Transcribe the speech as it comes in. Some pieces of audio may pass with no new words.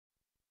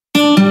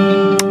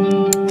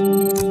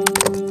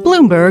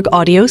Bloomberg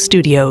Audio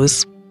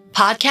Studios.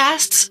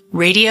 Podcasts,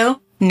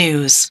 radio,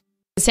 news.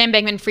 Sam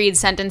Bankman-Fried's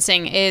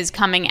sentencing is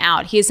coming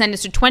out. He is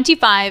sentenced to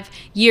 25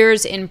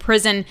 years in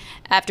prison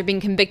after being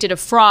convicted of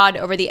fraud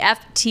over the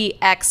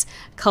FTX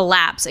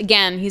collapse.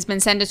 Again, he's been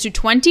sentenced to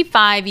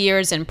 25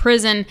 years in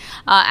prison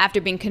after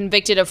being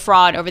convicted of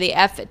fraud over the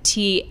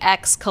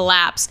FTX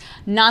collapse.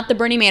 Not the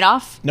Bernie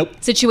Madoff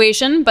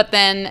situation, but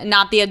then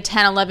not the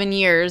 10, 11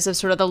 years of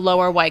sort of the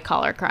lower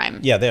white-collar crime.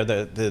 Yeah,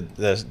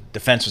 the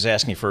defense was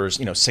asking for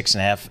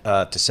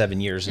 6.5 to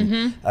 7 years,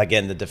 and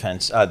again,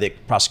 the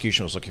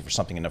prosecution was looking for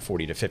something in the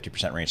 40 to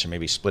 50% range, so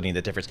maybe splitting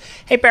the difference.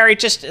 Hey Barry,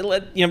 just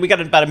we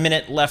got about a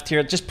minute left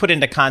here. Just put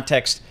into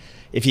context,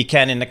 if you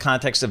can, in the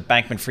context of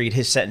Bankman-Fried,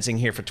 his sentencing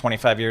here for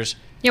 25 years.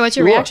 Yeah, what's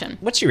your reaction?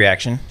 What's your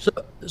reaction?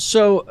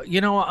 So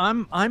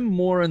I'm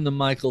more in the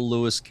Michael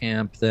Lewis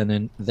camp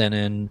than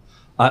in.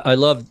 I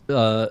love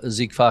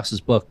Zeke Fox's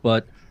book,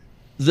 but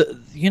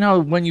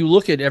when you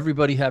look at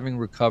everybody having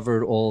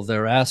recovered all of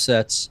their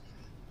assets,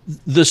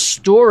 the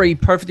story,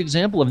 perfect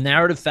example of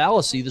narrative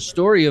fallacy. The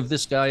story of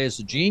this guy is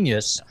a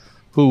genius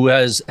who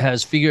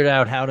has figured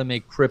out how to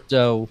make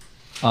crypto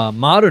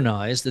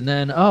modernized, and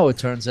then it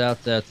turns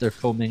out that they're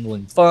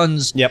commingling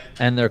funds,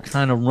 and they're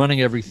kind of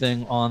running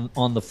everything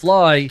on the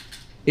fly.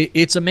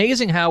 It's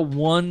amazing how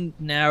one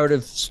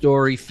narrative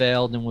story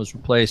failed and was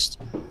replaced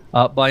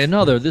by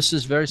another. This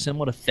is very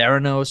similar to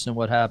Theranos and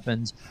what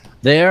happens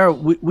there.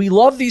 We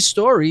love these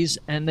stories,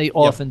 and they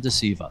often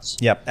deceive us.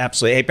 Yep,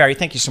 absolutely. Hey, Barry,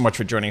 thank you so much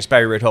for joining us.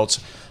 Barry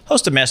Ritholtz,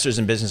 host of Masters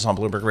in Business on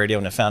Bloomberg Radio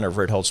and the founder of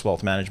Ritholtz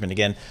Wealth Management.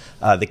 Again,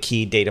 the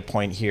key data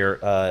point here,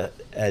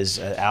 as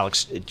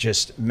Alix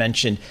just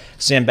mentioned,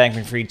 Sam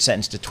Bankman-Fried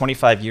sentenced to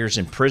 25 years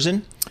in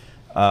prison,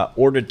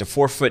 ordered to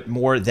forfeit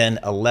more than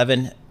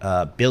 $11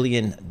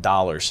 billion.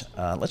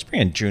 Let's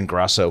bring in June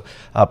Grasso,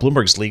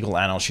 Bloomberg's legal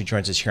analyst. She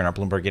joins us here in our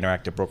Bloomberg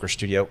Interactive Broker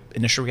Studio.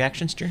 Initial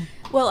reactions, June?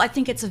 Well, I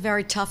think it's a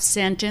very tough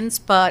sentence,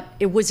 but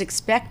it was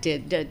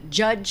expected.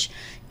 Judge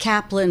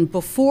Kaplan,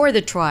 before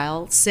the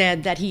trial,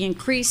 said that he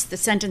increased the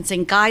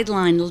sentencing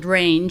guideline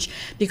range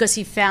because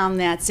he found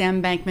that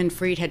Sam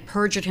Bankman-Fried had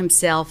perjured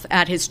himself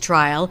at his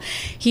trial.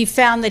 He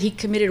found that he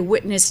committed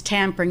witness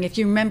tampering. If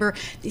you remember,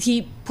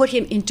 he put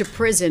him into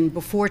prison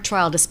before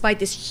trial despite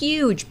this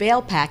huge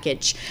bail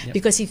package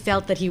because he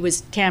felt that he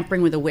was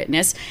tampering with a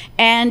witness.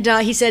 And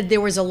he said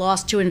there was a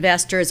loss to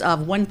investors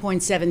of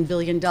 $1.7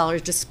 billion,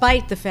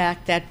 despite the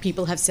fact that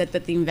people have said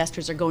that the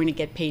investors are going to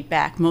get paid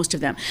back, most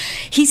of them.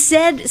 He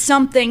said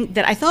something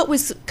that I thought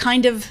was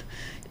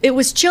it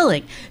was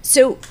chilling.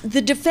 So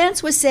the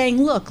defense was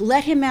saying, look,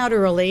 let him out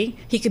early.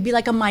 He could be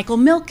like a Michael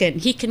Milken.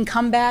 He can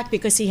come back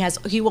because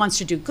he wants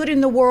to do good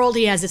in the world.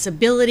 He has this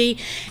ability.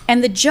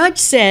 And the judge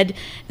said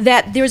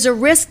that there's a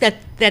risk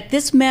that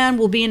this man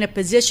will be in a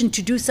position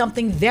to do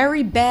something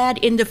very bad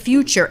in the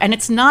future. And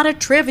it's not a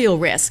trivial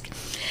risk.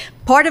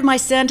 Part of my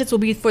sentence will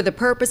be for the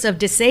purpose of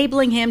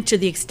disabling him to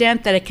the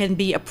extent that it can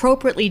be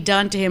appropriately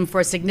done to him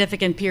for a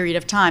significant period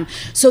of time.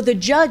 So the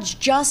judge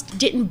just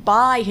didn't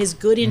buy his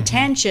good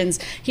intentions.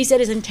 He said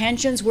his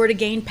intentions were to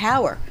gain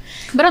power.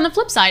 But on the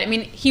flip side, I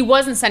mean, he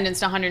wasn't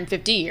sentenced to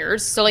 150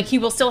 years, so he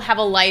will still have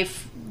a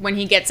life when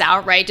he gets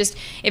out, right? Just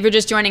if you're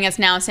just joining us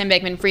now, Sam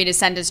Bankman-Fried is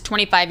sentenced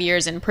 25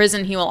 years in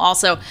prison. He will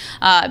also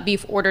be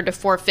ordered to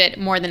forfeit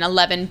more than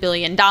 $11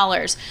 billion.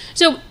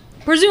 So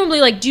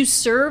presumably, do you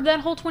serve that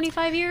whole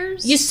 25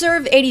 years? You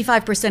serve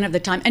 85% of the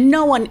time. And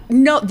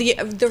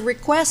the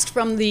request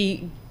from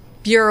the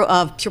Bureau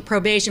of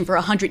Probation for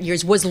 100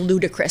 years was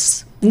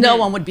ludicrous. No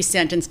one would be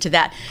sentenced to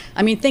that.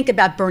 I mean, think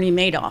about Bernie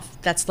Madoff.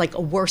 That's like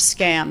a worse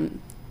scam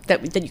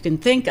that you can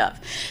think of.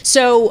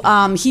 So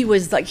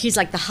he's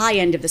like the high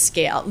end of the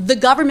scale. The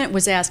government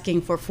was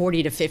asking for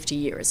 40 to 50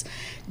 years.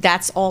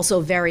 That's also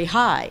very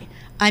high.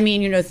 I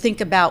mean,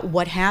 think about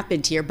what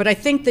happened here. But I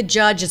think the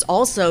judge is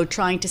also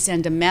trying to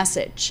send a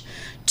message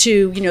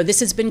to,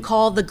 this has been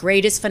called the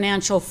greatest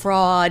financial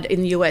fraud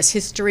in U.S.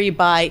 history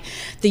by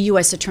the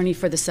U.S. Attorney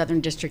for the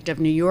Southern District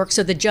of New York.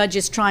 So the judge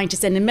is trying to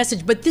send a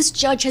message. But this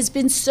judge has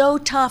been so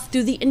tough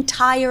through the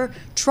entire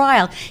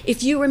trial.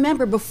 If you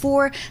remember,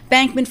 before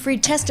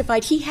Bankman-Fried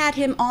testified, he had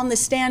him on the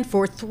stand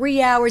for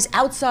 3 hours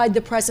outside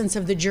the presence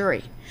of the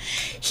jury.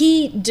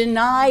 He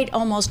denied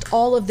almost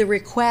all of the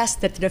requests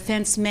that the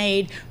defense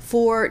made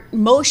for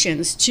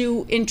motions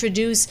to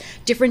introduce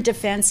different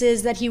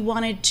defenses that he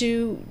wanted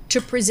to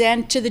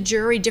present to the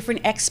jury,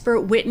 different expert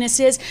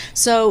witnesses.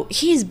 So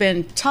he's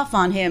been tough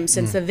on him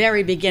since the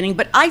very beginning.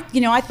 But I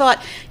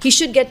thought he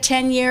should get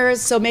 10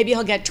 years, so maybe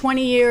he'll get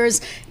 20 years.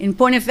 In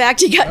point of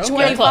fact, he got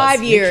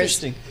 25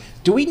 years. Interesting.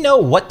 Do we know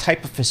what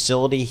type of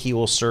facility he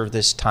will serve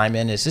this time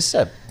in? Is this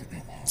a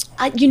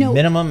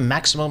minimum,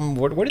 maximum?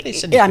 Where do they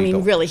send? Yeah, I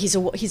mean, really, he's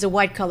a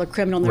white collar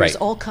criminal. And there's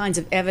all kinds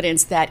of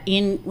evidence that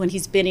when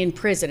he's been in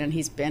prison and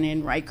he's been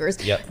in Rikers,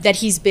 that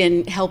he's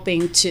been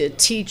helping to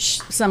teach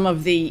some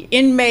of the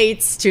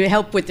inmates to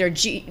help with their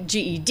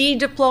GED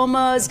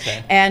diplomas,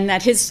 and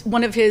that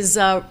one of his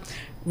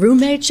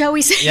roommate, shall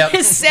we say,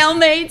 his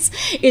cellmates,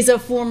 is a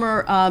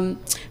former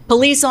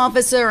police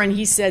officer, and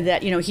he said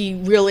that he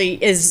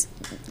really is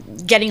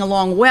getting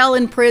along well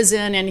in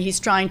prison, and he's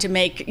trying to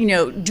make,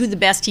 do the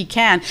best he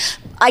can.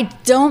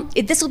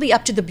 This will be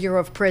up to the Bureau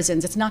of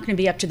Prisons. It's not going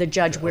to be up to the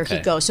judge where he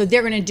goes. So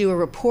they're going to do a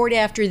report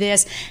after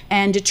this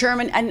and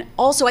determine, and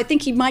also I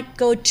think he might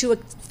go to a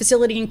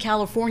facility in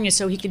California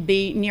so he could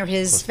be near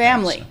his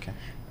family. Okay.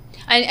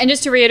 And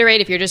just to reiterate,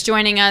 if you're just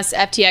joining us,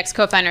 FTX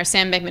co-founder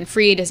Sam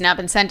Bankman-Fried has now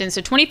been sentenced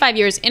to 25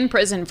 years in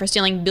prison for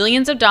stealing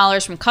billions of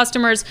dollars from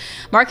customers,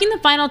 marking the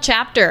final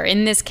chapter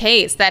in this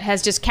case that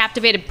has just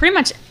captivated pretty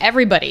much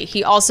everybody.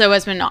 He also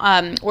has been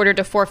ordered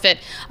to forfeit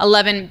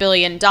 $11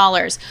 billion.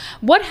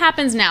 What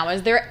happens now?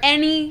 Is there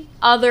any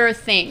other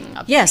thing?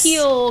 Yes.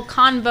 Appeal,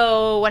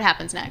 convo, what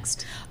happens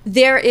next?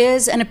 There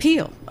is an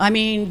appeal. I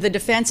mean, the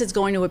defense is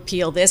going to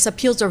appeal this.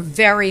 Appeals are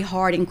very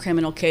hard in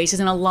criminal cases,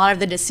 and a lot of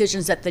the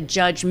decisions that the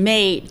judge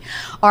made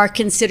are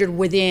considered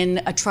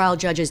within a trial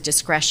judge's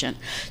discretion.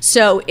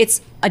 So it's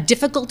a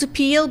difficult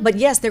appeal, but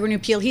yes, they're going to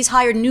appeal. He's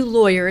hired new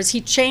lawyers. He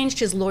changed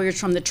his lawyers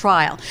from the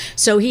trial.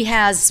 So he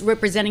has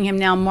representing him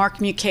now Mark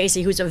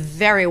Mukasey, who's a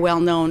very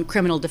well-known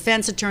criminal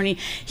defense attorney.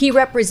 He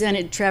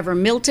represented Trevor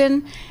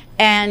Milton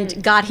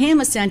and got him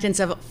a sentence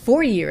of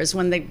 4 years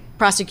when the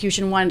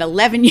prosecution wanted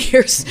 11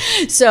 years.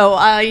 So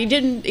he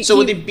didn't. So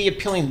would they be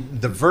appealing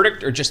the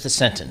verdict or just the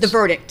sentence? The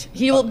verdict.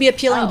 He will be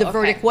appealing the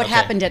verdict, what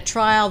happened at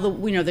trial,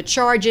 the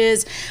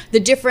charges, the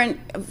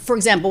different, for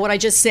example, what I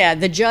just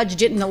said, the judge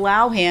didn't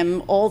allow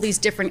him all these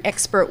different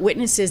expert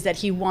witnesses that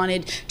he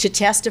wanted to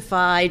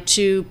testify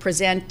to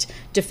present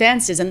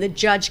defenses, and the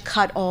judge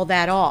cut all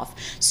that off.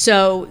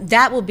 So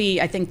that will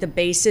be, I think, the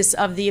basis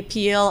of the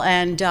appeal,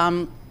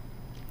 and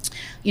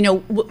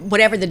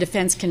whatever the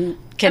defense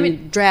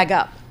can drag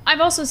up. I've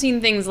also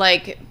seen things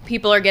like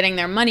people are getting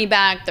their money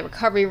back, the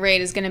recovery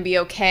rate is going to be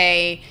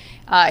okay.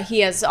 He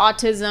has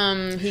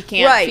autism, he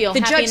can't feel the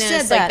happiness,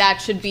 judge said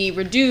that should be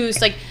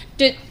reduced. Like,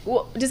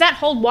 does that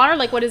hold water?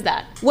 Like, what is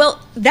that? Well,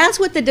 that's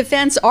what the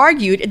defense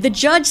argued. The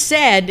judge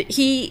said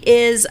he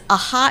is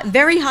a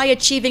very high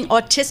achieving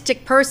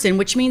autistic person,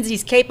 which means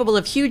he's capable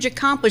of huge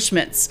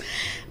accomplishments.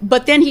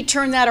 But then he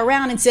turned that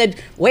around and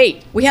said,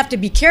 wait, we have to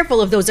be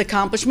careful of those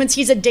accomplishments.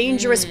 He's a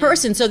dangerous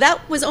person. So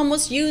that was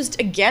almost used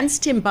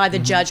against him by the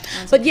judge.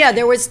 But yeah,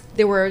 there was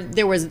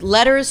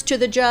letters to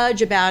the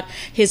judge about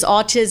his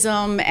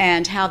autism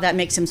and how that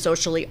makes him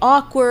socially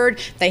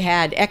awkward. They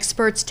had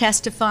experts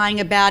testifying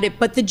about it,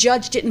 but the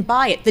judge didn't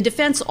buy it. The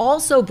defense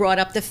also brought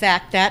up the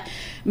fact that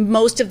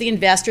most of the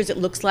investors, it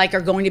looks like,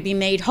 are going to be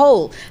made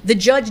whole. The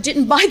judge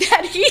didn't buy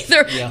that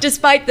either,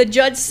 despite the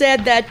judge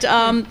said that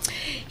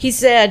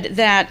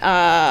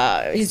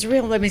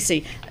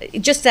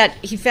just that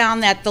he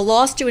found that the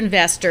loss to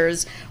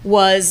investors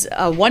was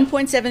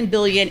 $1.7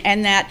 billion,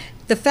 and that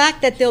the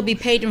fact that they'll be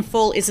paid in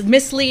full is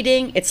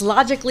misleading, it's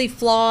logically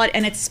flawed,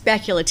 and it's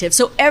speculative.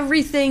 So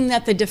everything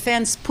that the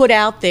defense put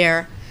out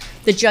there,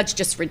 the judge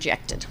just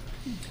rejected.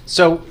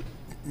 So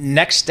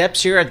next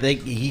steps here,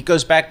 he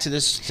goes back to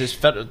this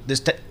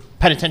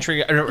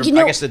penitentiary,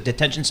 I guess the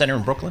detention center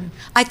in Brooklyn?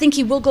 I think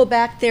he will go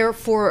back there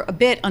for a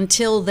bit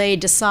until they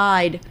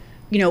decide,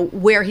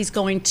 where he's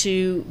going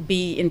to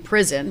be in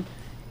prison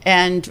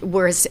and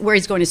where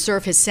he's going to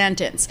serve his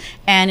sentence.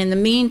 And in the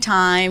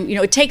meantime,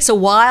 it takes a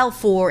while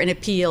for an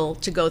appeal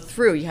to go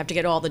through. You have to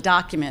get all the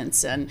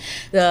documents and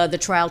the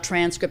trial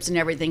transcripts and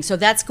everything. So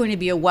that's going to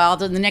be a while.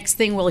 The next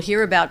thing we'll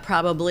hear about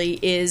probably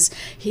is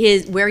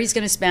where he's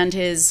going to spend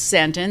his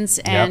sentence,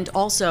 and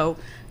also,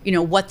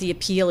 what the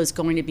appeal is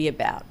going to be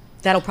about.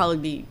 That'll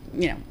probably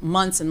be,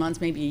 months and months,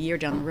 maybe a year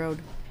down the road.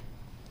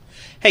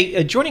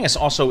 Hey, joining us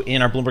also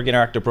in our Bloomberg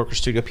Interactive Broker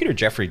Studio, Peter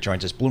Jeffrey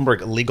joins us,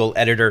 Bloomberg legal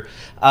editor.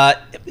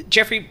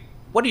 Jeffrey,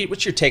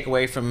 what's your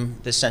takeaway from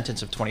this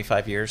sentence of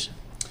 25 years?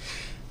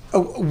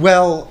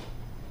 Well,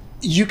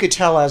 you could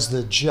tell as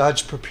the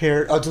judge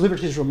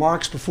delivered his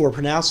remarks before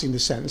pronouncing the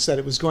sentence that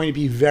it was going to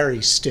be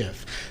very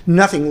stiff.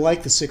 Nothing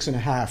like the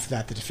 6.5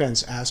 that the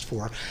defense asked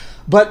for,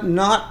 but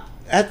not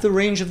at the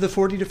range of the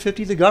 40 to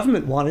 50 the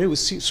government wanted. It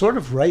was sort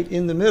of right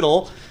in the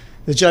middle.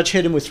 The judge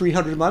hit him with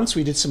 300 months.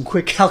 We did some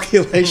quick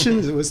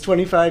calculations. It was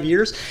 25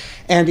 years.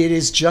 And it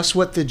is just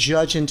what the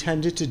judge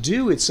intended to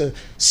do. It's a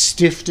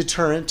stiff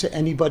deterrent to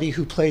anybody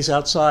who plays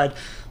outside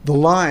the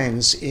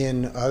lines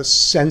in a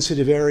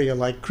sensitive area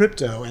like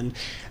crypto. And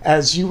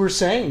as you were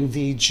saying,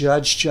 the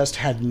judge just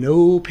had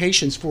no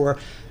patience for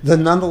the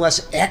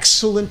nonetheless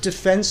excellent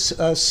defense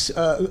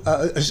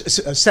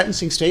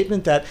sentencing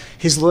statement that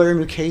his lawyer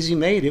Mukasey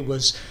made. It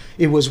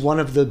was one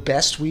of the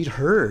best we'd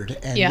heard.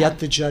 And yet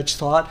the judge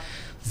thought,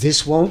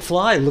 this won't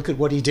fly. Look at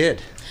what he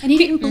did. And he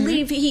didn't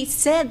believe, he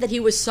said that he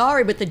was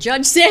sorry, but the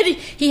judge said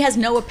he has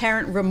no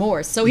apparent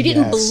remorse. So he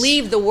didn't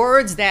believe the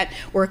words that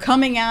were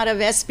coming out of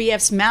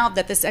SBF's mouth.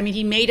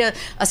 He made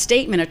a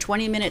statement, a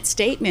 20-minute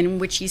statement in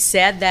which he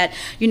said that,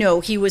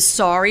 he was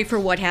sorry for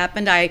what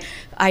happened.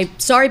 I'm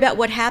sorry about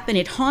what happened.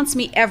 It haunts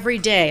me every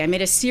day. I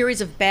made a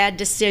series of bad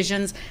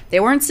decisions.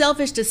 They weren't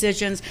selfish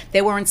decisions.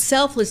 They weren't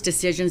selfless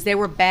decisions. They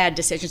were bad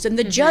decisions. And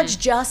the judge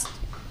just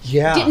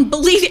didn't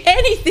believe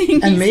anything he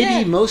said. And maybe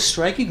said. most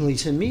strikingly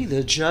to me,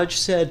 the judge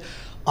said,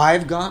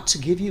 I've got to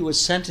give you a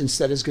sentence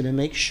that is going to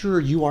make sure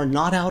you are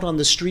not out on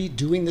the street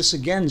doing this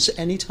again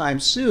anytime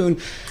soon.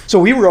 So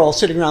we were all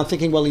sitting around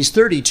thinking, well, he's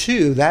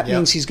 32. That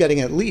means he's getting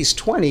at least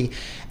 20.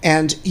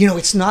 And,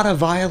 it's not a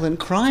violent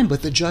crime,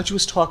 but the judge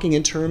was talking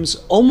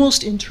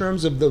almost in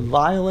terms of the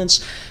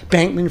violence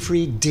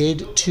Bankman-Fried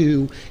did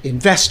to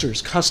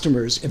investors,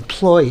 customers,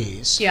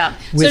 employees. Yeah.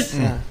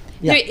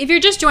 Yeah. If you're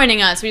just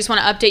joining us, we just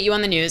want to update you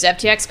on the news.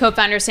 FTX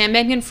co-founder Sam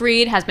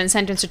Bankman-Fried has been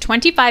sentenced to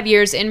 25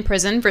 years in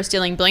prison for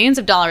stealing billions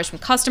of dollars from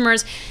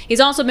customers. He's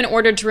also been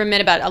ordered to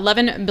remit about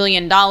 $11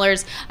 billion.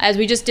 As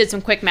we just did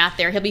some quick math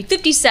there, he'll be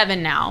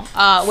 57 now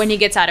when he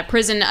gets out of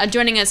prison.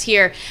 Joining us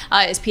here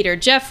is Peter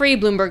Jeffrey,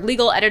 Bloomberg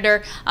legal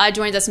editor.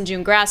 Joins us in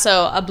June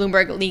Grasso, a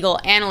Bloomberg legal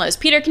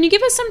analyst. Peter, can you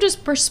give us some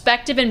just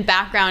perspective and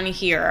background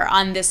here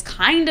on this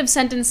kind of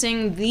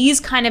sentencing, these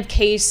kind of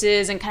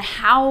cases, and kind of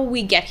how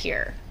we get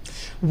here?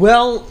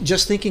 Well,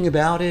 just thinking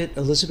about it,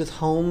 Elizabeth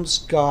Holmes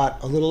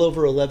got a little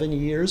over 11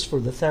 years for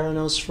the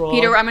Theranos fraud.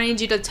 Peter, I'm going to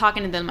need you to talk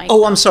into the mic.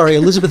 Oh, I'm sorry.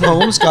 Elizabeth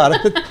Holmes got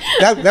it.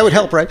 That would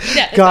help, right?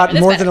 Yeah, got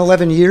more than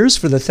 11 years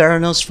for the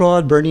Theranos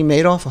fraud. Bernie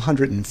Madoff,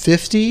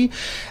 150.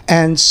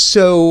 And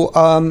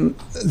so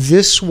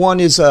this one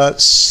is a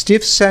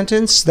stiff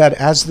sentence that,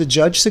 as the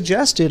judge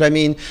suggested, I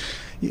mean,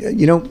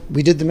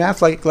 we did the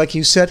math. Like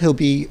you said, he'll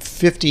be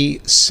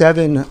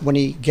 57 when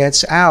he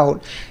gets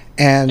out.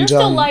 And there's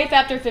still life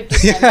after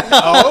 57.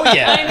 Oh,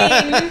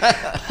 yeah. I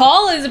mean,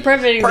 Paul is a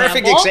perfect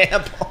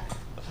example.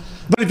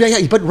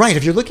 But right,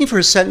 if you're looking for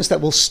a sentence that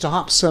will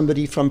stop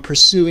somebody from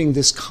pursuing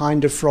this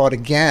kind of fraud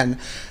again,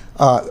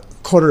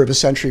 quarter of a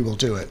century will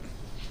do it.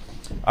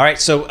 All right,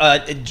 so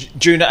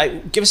June,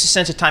 give us a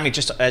sense of timing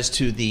just as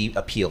to the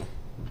appeal.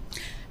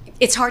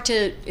 It's hard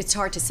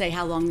to say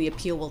how long the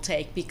appeal will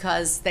take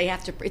because they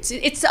have to.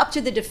 It's up to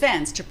the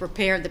defense to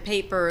prepare the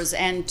papers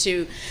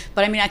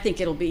But I mean, I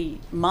think it'll be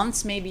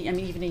months, maybe. I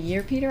mean, even a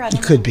year, Peter. I don't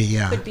know. Could be,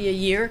 yeah. Could be a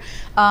year.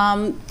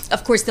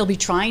 Of course, they'll be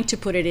trying to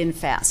put it in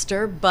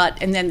faster,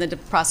 and then the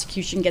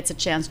prosecution gets a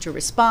chance to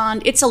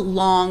respond. It's a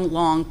long,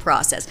 long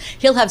process.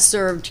 He'll have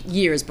served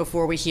years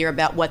before we hear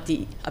about what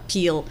the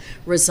appeal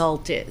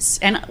result is.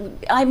 And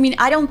I mean,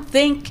 I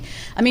think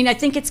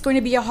it's going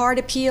to be a hard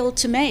appeal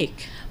to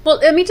make. Well,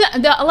 I mean,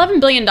 the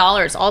 $11 billion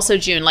also,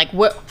 June, like,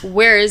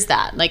 where is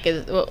that? Like,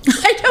 I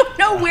don't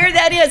know where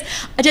that is.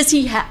 I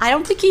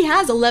don't think he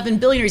has $11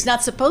 billion. He's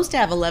not supposed to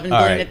have $11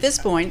 billion at this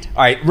point.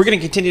 All right, we're going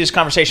to continue this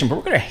conversation, but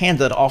we're going to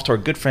hand it off to our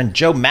good friend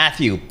Joe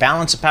Mathieu.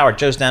 Balance of Power.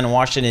 Joe's down in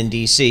Washington,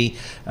 D.C.,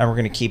 and we're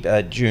going to keep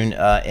June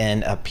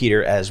and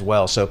Peter as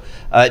well. So,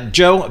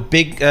 Joe,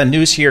 big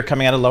news here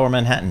coming out of Lower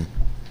Manhattan.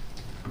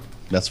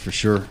 That's for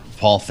sure.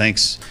 Paul,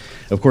 thanks.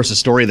 Of course, a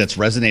story that's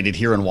resonated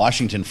here in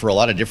Washington for a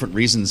lot of different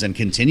reasons and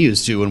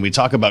continues to. When we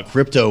talk about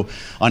crypto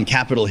on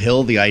Capitol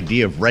Hill, the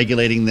idea of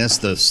regulating this,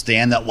 the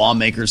stand that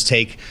lawmakers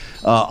take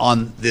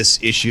on this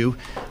issue.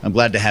 I'm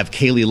glad to have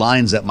Kailey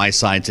Leinz at my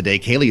side today.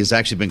 Kailey has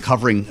actually been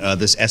covering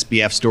this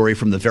SBF story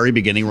from the very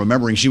beginning,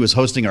 remembering she was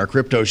hosting our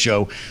crypto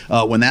show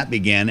when that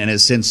began and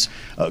has since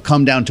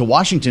come down to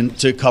Washington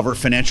to cover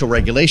financial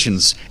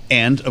regulations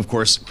and, of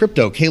course,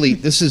 crypto.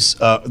 Kailey, this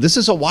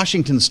is a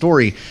Washington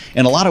story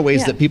in a lot of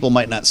ways that people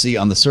might not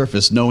see on the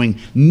surface, knowing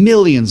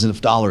millions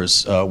of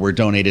dollars were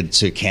donated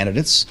to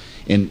candidates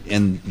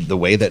in the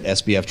way that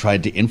SBF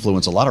tried to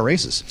influence a lot of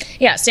races.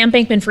 Yeah, Sam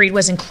Bankman-Fried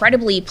was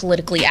incredibly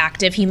politically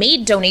active. He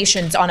made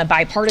donations on a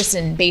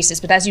bipartisan basis,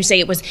 but as you say,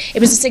 it was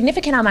a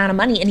significant amount of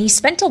money, and he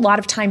spent a lot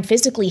of time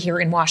physically here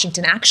in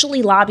Washington,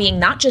 actually lobbying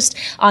not just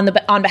on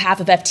behalf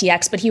of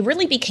FTX, but he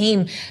really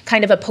became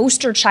kind of a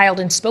poster child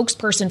and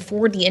spokesperson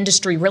for the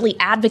industry, really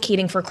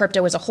advocating for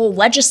crypto as a whole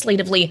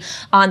legislatively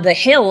on the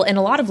Hill, and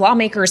a lot of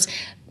lawmakers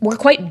were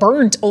quite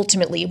burned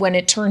ultimately when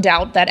it turned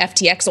out that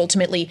FTX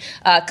ultimately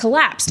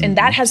collapsed. And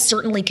that has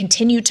certainly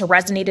continued to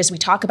resonate as we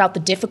talk about the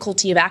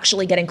difficulty of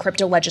actually getting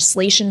crypto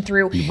legislation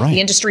through. Right. The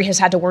industry has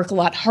had to work a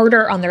lot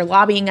harder on their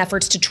lobbying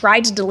efforts to try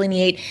to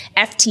delineate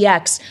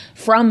FTX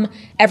from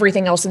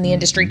everything else in the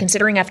industry,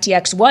 considering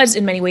FTX was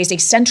in many ways a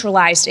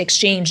centralized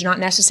exchange, not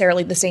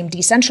necessarily the same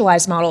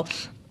decentralized model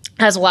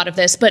as a lot of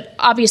this. But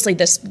obviously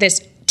this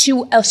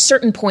to a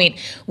certain point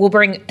will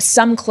bring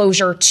some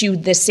closure to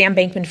the Sam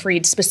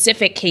Bankman-Fried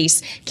specific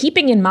case,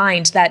 keeping in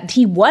mind that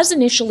he was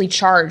initially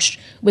charged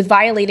with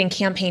violating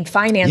campaign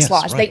finance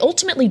laws. Right. They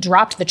ultimately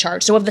dropped the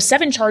charge. So of the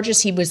 7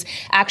 charges he was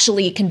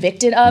actually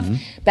convicted of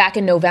back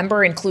in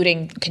November,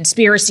 including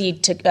conspiracy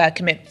to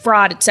commit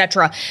fraud,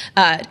 etc.,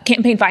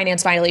 campaign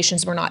finance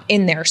violations were not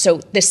in there. So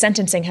this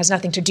sentencing has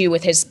nothing to do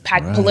with his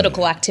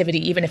political activity,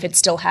 even if it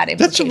still had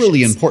implications. That's a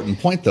really important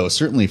point, though,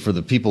 certainly for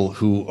the people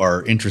who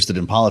are interested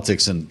in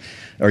politics and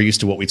are used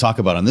to what we talk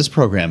about on this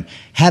program.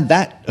 Had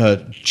that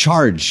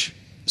charge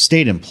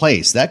stayed in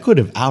place, that could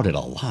have outed a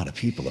lot of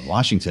people in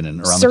Washington and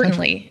around the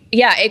country.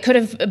 Yeah, it could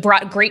have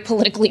brought great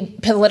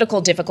political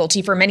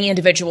difficulty for many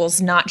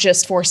individuals, not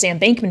just for Sam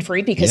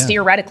Bankman-Fried, because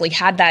theoretically,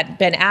 had that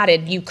been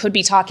added, you could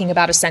be talking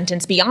about a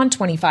sentence beyond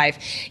 25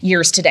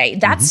 years today.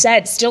 That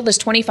said, still this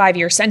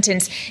 25-year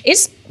sentence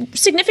is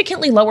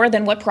significantly lower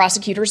than what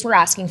prosecutors were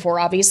asking for.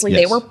 Obviously,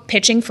 Yes. they were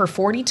pitching for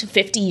 40 to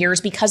 50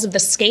 years because of the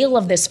scale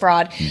of this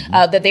fraud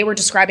that they were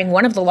describing,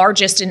 one of the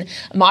largest in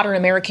modern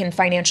American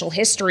financial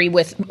history,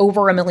 with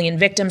over 1 million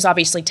victims,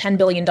 obviously $10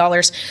 billion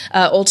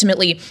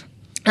ultimately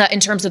in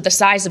terms of the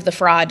size of the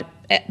fraud.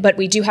 But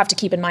we do have to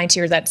keep in mind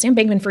here that Sam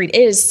Bankman-Fried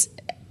is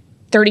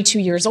 32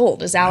 years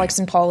old, as Alix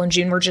and Paul and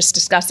June were just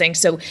discussing.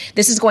 So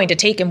this is going to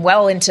take him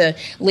well into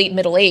late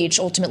middle age,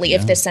 ultimately,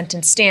 if this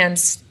sentence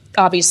stands.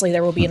 Obviously,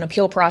 there will be an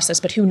appeal process,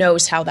 but who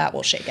knows how that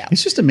will shake out.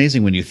 It's just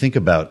amazing when you think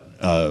about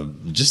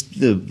just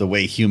the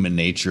way human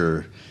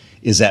nature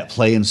is at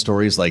play in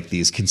stories like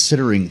these,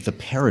 considering the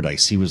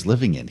paradise he was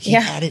living in. He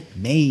had it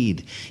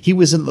made. He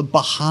was in the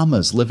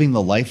Bahamas living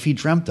the life he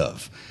dreamt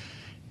of.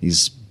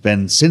 He's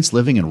been since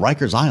living in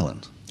Rikers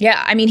Island.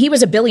 Yeah, I mean, he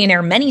was a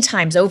billionaire many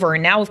times over.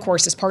 And now, of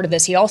course, as part of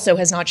this, he also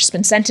has not just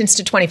been sentenced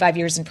to 25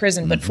 years in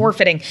prison, but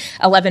forfeiting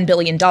 $11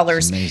 billion.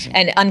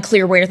 And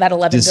unclear where that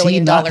 $11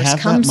 billion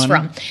comes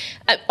from.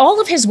 All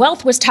of his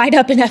wealth was tied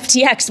up in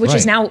FTX, which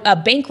is now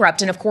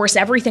bankrupt. And of course,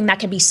 everything that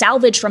can be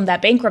salvaged from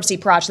that bankruptcy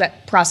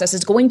process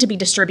is going to be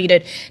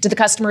distributed to the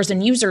customers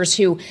and users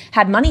who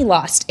had money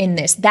lost in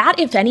this. That,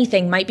 if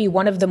anything, might be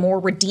one of the more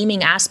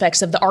redeeming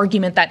aspects of the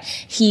argument that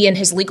he and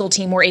his legal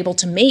team were able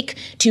to make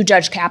to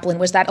Judge Kaplan,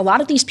 was that a lot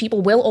of these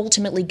people will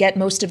ultimately get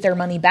most of their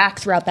money back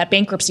throughout that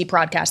bankruptcy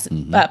process.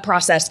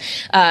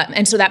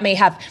 And so that may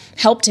have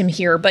helped him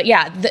here. But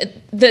yeah,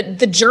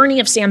 the journey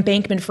of Sam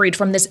Bankman-Fried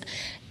from this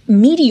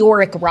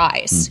meteoric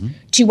rise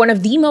to one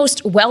of the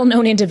most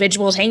well-known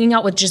individuals, hanging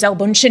out with Gisele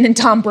Bündchen and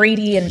Tom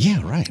Brady, and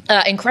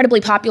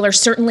incredibly popular,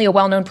 certainly a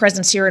well-known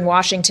presence here in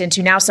Washington,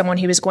 to now someone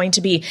who is going to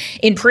be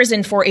in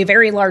prison for a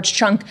very large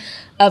chunk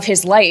of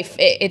his life.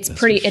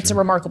 It's a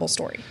remarkable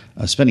story.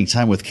 Spending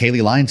time with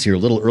Kailey Leinz here a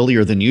little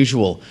earlier than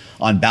usual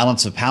on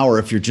Balance of Power.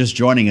 If you're just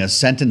joining us,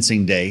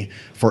 sentencing day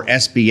for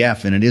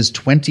SBF, and it is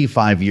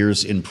 25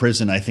 years in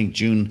prison. I think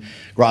June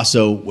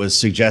Grasso was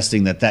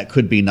suggesting that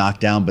could be knocked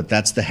down, but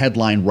that's the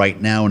headline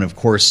right now. And of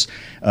course,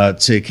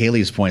 to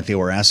Kailey's point, they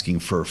were asking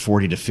for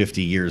 40 to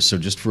 50 years. So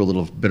just for a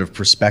little bit of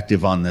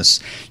perspective on this,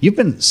 you've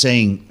been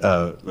saying,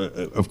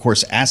 of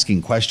course,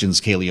 asking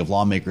questions, Kailey, of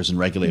lawmakers and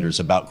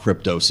regulators about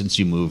crypto since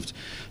you moved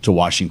to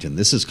Washington.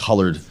 This has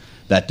colored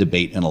that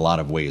debate in a lot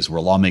of ways, where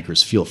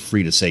lawmakers feel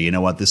free to say, you know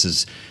what, this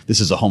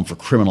is a home for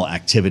criminal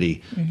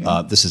activity.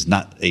 This is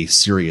not a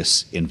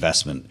serious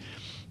investment.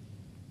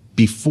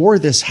 Before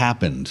this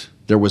happened,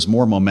 there was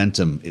more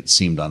momentum, it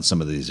seemed, on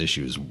some of these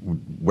issues.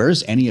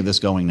 Where's any of this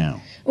going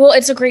now? Well,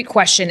 it's a great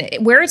question.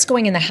 Where it's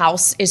going in the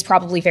House is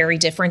probably very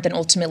different than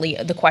ultimately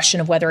the question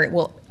of whether it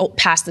will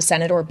pass the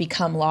Senate or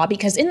become law,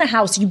 because in the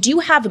House, you do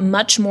have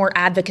much more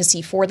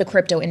advocacy for the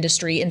crypto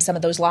industry in some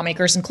of those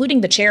lawmakers, including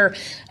the chair,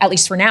 at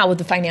least for now, of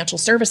the Financial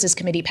Services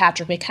Committee,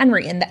 Patrick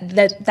McHenry. And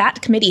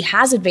that committee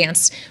has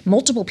advanced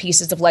multiple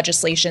pieces of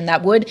legislation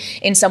that would,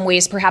 in some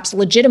ways, perhaps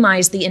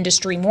legitimize the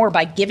industry more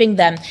by giving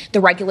them the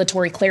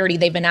regulatory clarity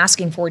they've been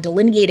asking for,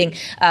 delineating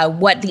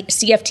what the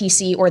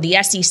CFTC or the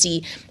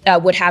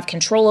SEC would have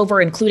control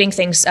over, including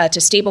things to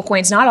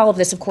stablecoins. Not all of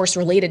this, of course,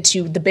 related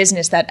to the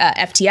business that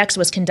FTX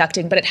was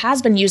conducting, but it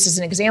has been used as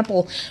an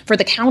example for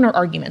the counter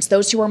arguments.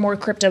 Those who are more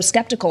crypto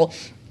skeptical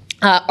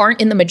aren't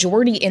in the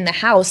majority in the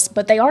House,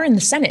 but they are in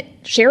the Senate.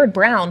 Sherrod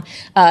Brown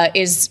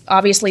is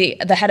obviously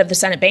the head of the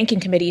Senate Banking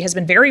Committee, has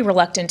been very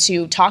reluctant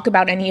to talk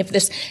about any of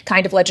this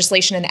kind of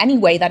legislation in any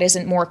way that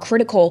isn't more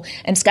critical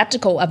and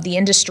skeptical of the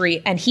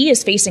industry. And he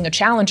is facing a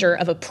challenger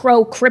of a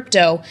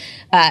pro-crypto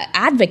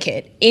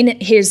advocate in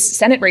his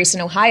Senate race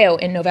in Ohio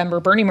in November,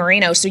 Bernie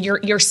Moreno. So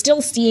you're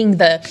still seeing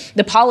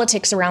the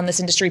politics around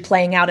this industry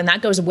playing out, and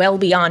that goes well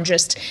beyond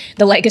just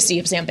the legacy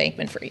of Sam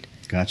Bankman-Fried.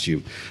 Got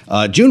you.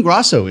 June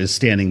Grasso is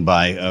standing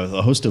by,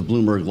 the host of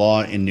Bloomberg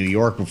Law in New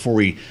York. Before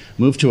we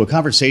move to a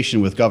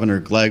conversation with Governor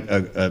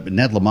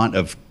Ned Lamont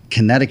of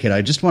Connecticut,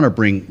 I just want to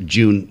bring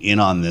June in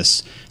on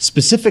this.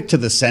 Specific to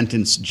the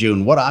sentence,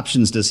 June, what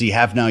options does he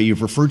have now?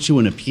 You've referred to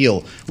an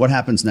appeal. What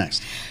happens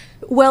next?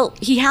 Well,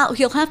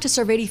 he'll have to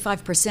serve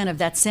 85% of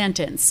that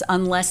sentence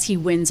unless he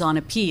wins on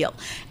appeal.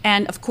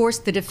 And of course,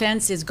 the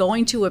defense is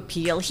going to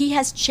appeal. He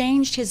has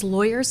changed his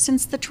lawyers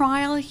since the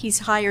trial. He's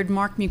hired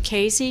Mark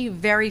Mukasey,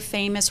 very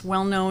famous,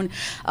 well-known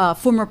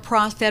former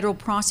federal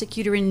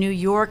prosecutor in New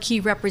York. He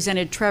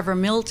represented Trevor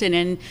Milton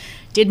and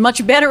did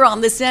much better on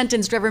the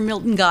sentence. Trevor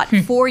Milton got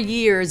 4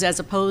 years as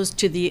opposed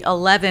to the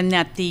 11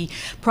 that the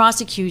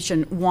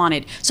prosecution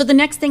wanted. So the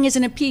next thing is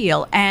an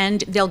appeal,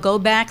 and they'll go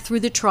back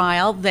through the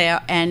trial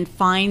there and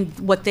find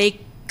what they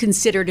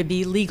consider to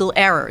be legal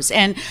errors.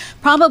 And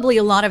probably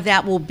a lot of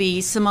that will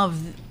be some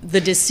of the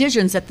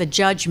decisions that the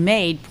judge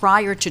made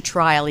prior to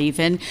trial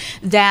even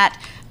that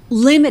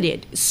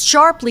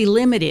sharply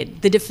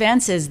limited the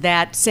defenses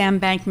that Sam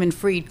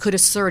Bankman-Fried could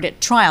assert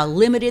at trial,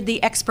 limited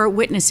the expert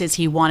witnesses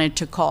he wanted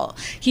to call.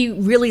 He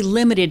really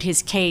limited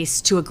his case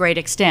to a great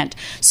extent.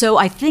 So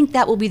I think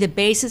that will be the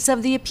basis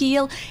of the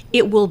appeal.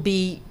 It will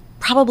be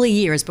probably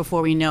years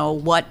before we know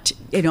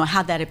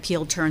how that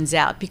appeal turns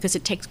out, because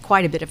it takes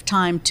quite a bit of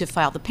time to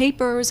file the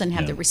papers and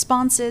have the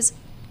responses.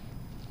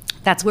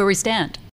 That's where we stand.